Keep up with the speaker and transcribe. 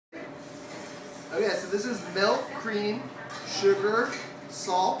Okay, so this is milk, cream, sugar,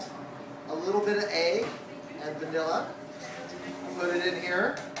 salt, a little bit of egg, and vanilla. Put it in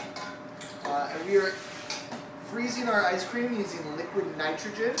here. And we are freezing our ice cream using liquid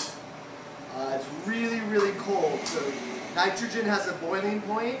nitrogen. It's really, really cold. So nitrogen has a boiling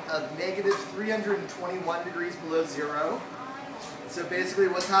point of negative 321 degrees below zero. So basically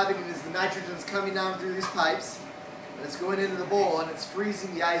what's happening is the nitrogen's coming down through these pipes, and it's going into the bowl, and it's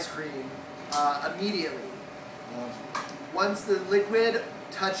freezing the ice cream immediately. Once the liquid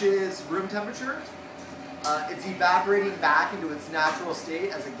touches room temperature, it's evaporating back into its natural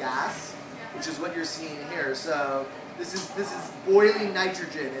state as a gas, which is what you're seeing here. So this is boiling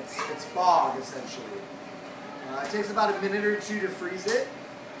nitrogen. It's fog essentially. It takes about a minute or two to freeze it,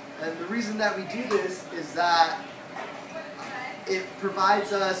 and the reason that we do this is that it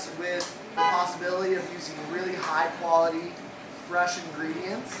provides us with the possibility of using really high quality, fresh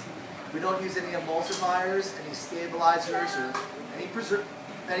ingredients. We don't use any emulsifiers, any stabilizers, or any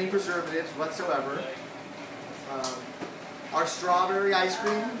preservatives whatsoever. Our strawberry ice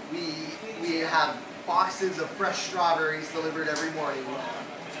cream, we have boxes of fresh strawberries delivered every morning.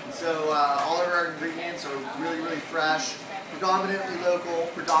 And so all of our ingredients are really, really fresh, predominantly local,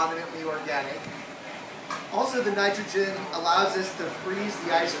 predominantly organic. Also, the nitrogen allows us to freeze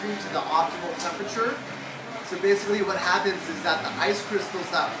the ice cream to the optimal temperature. So basically what happens is that the ice crystals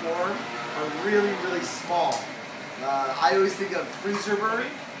that form are really, really small. I always think of freezer burn.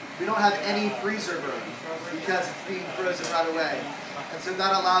 We don't have any freezer burn because it's being frozen right away. And so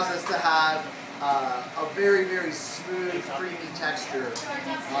that allows us to have a very, very smooth, creamy texture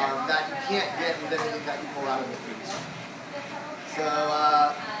that you can't get with anything that you pull out of the freezer. So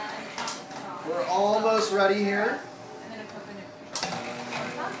we're almost ready here.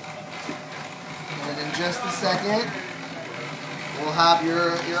 And in just a second, we'll have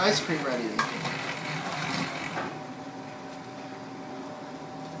your ice cream ready.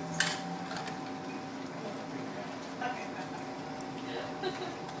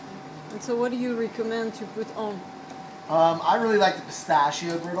 And so what do you recommend to put on? I really like the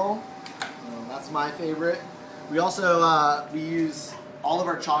pistachio brittle. That's my favorite. We also we use all of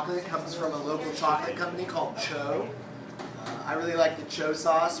our chocolate comes from a local chocolate company called Cho. I really like the Cho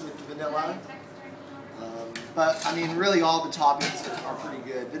sauce with the vanilla. But I mean, really all the toppings are pretty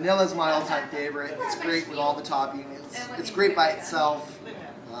good. Vanilla is my all-time favorite. It's great with all the toppings. It's great by itself.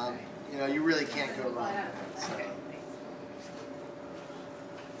 You know, you really can't go wrong with it.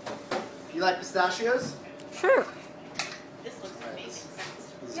 So. You like pistachios? Sure. This looks amazing.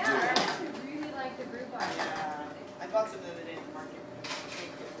 Yeah, I actually really like the rhubarb. Yeah. I bought some the other day at the market.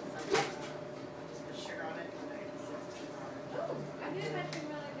 Just put sugar on it. Oh, I didn't actually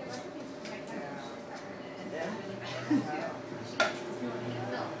realize there were recipes for my time. Yeah. So,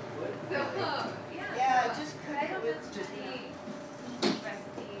 Yeah, just cut I it don't with know just. the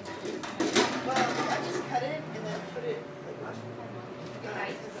recipe. Well, I just cut it and then put it like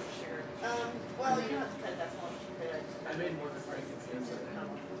Nice. sugar. Well, you don't have to cut it that small. I made more than Frankenstein, so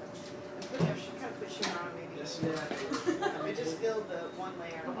Kind of put sugar on maybe. I just filled the one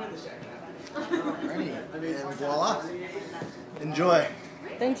layer. Alrighty, and voila. Enjoy.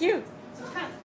 Thank you.